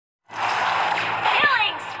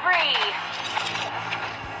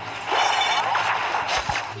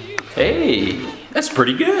Hey, that's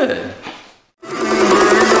pretty good.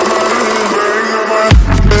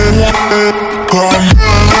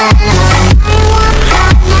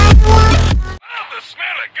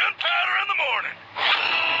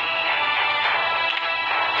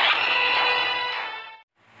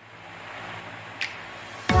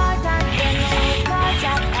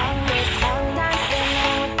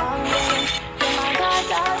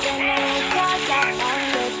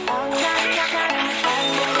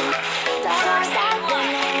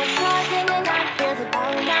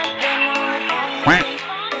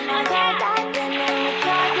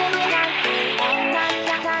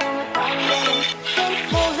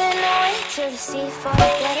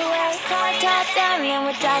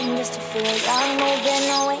 Just to feel young, moving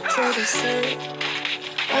away to the sea.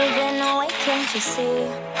 Moving away, can't you see?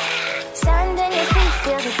 Sand in your feet,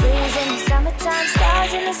 feel the breeze in the summertime.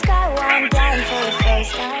 Stars in the sky, one down for the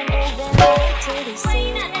first time. Moving away to the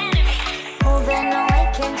sea. Moving away,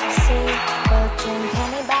 can't you see? We'll drink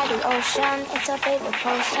honey by the ocean, it's our favorite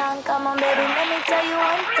potion. Come on baby, let me tell you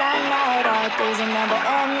one time that all days are never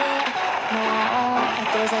ending. No, our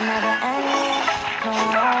days are never ending. No.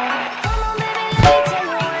 Come on baby, let me tell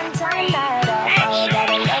you one time that I'll follow that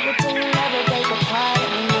I love you till you never break apart.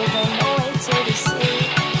 We're moving away to the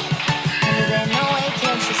sea. Moving away,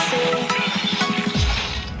 can't you see?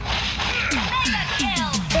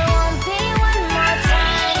 There won't be one more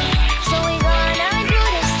time, so we gonna do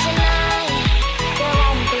this tonight. There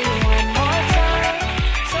won't be one more time,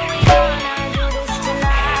 so we gonna do this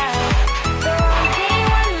tonight. There won't be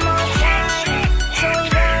one more time, so we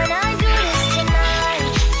gonna do this tonight.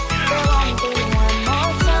 There won't be one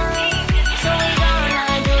more time, so we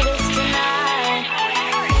gonna do this tonight.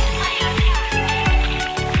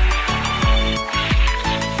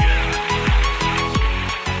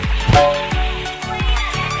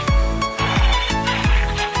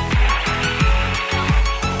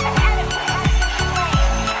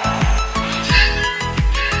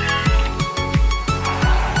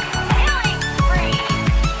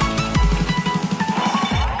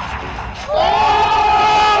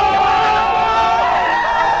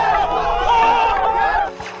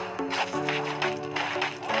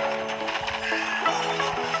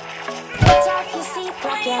 Hands off your seat,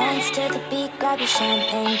 clap your hands to the beat. Grab your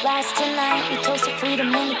champagne glass tonight. We toast to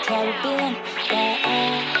freedom in the Caribbean,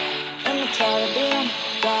 yeah, in the Caribbean,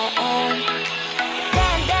 yeah.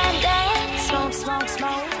 Dan, dan, dan, smoke, smoke,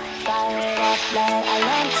 smoke. Fire it up, light our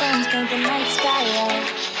lanterns, paint the night sky red.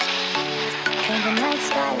 Paint the night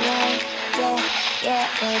sky red, yeah, yeah.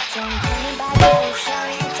 We'll drink honey by the ocean,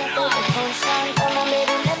 it's our favorite potion. Come on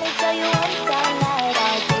baby, let me tell you one time that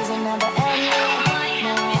our days are never ending.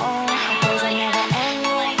 No, our days are never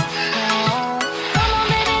ending. No, come on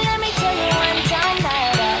baby, let me tell you one time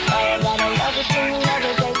that I'll follow that I love you till you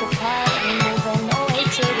never break apart. We're moving away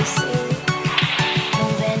to the sea.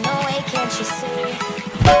 Moving away, can't you see?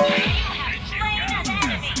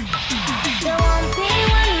 There won't be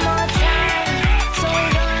one more time, so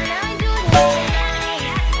we're gonna do this tonight.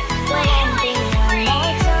 There won't be one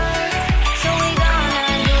more time, so we're gonna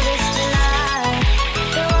do this tonight.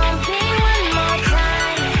 There won't be one more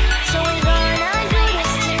time, so we're gonna do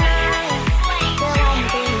this tonight. There won't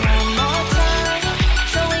be one more time,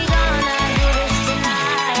 so we're gonna do this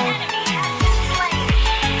tonight.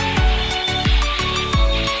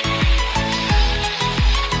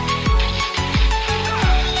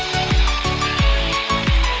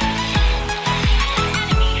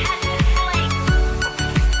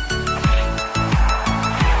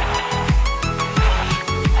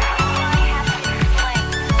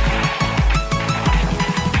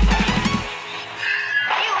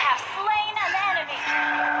 You have slain an enemy.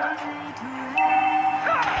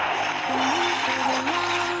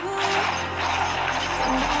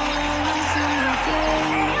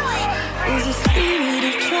 Is a spirit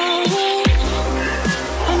of trouble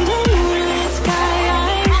under moonlit sky.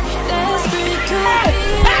 I'm desperate to be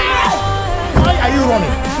Why are you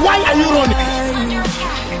running? Why are you running?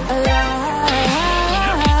 alive.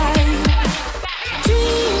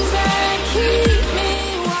 Dreams that keep me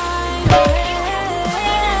wide awake.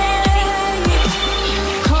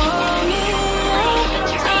 Call me up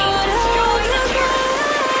out of the grave.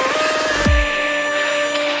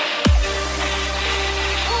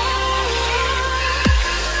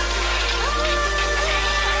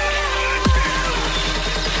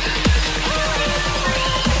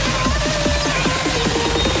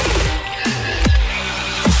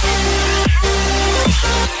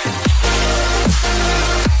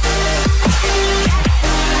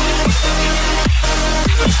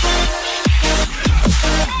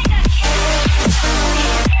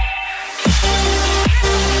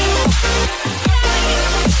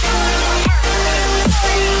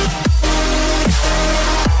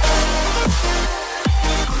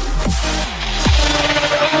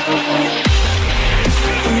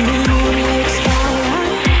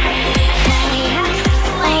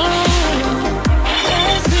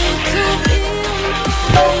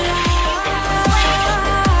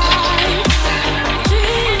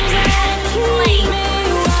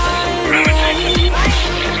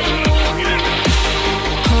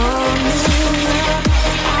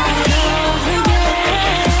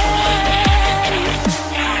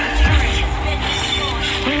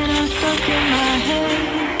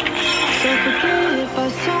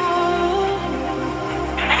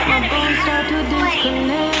 start to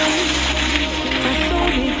disconnect. My soul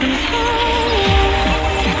becomes tired.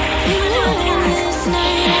 And this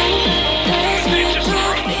night lets me to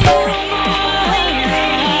feel more alive.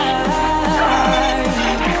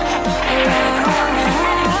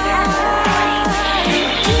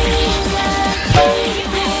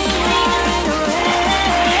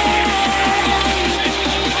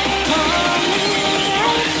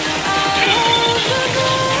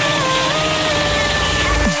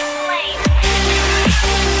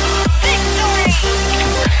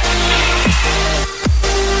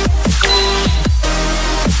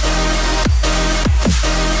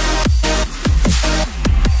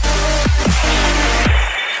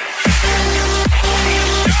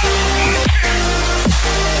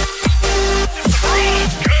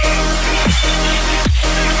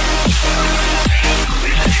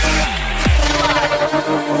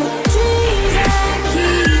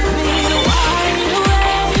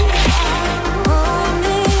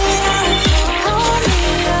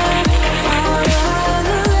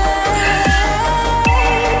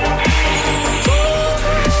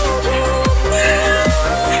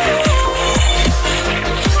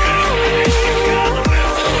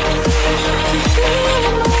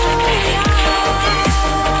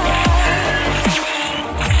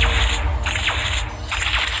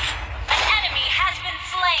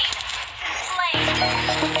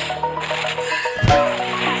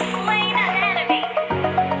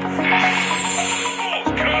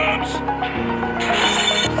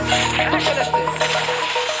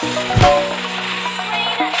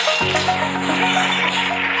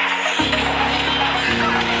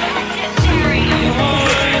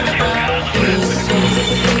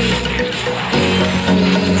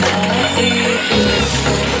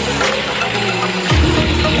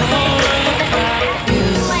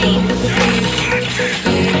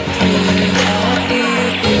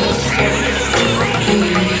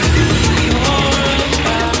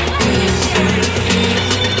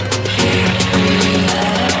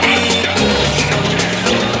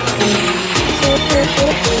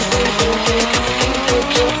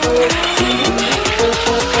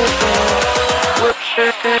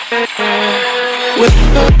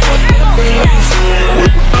 with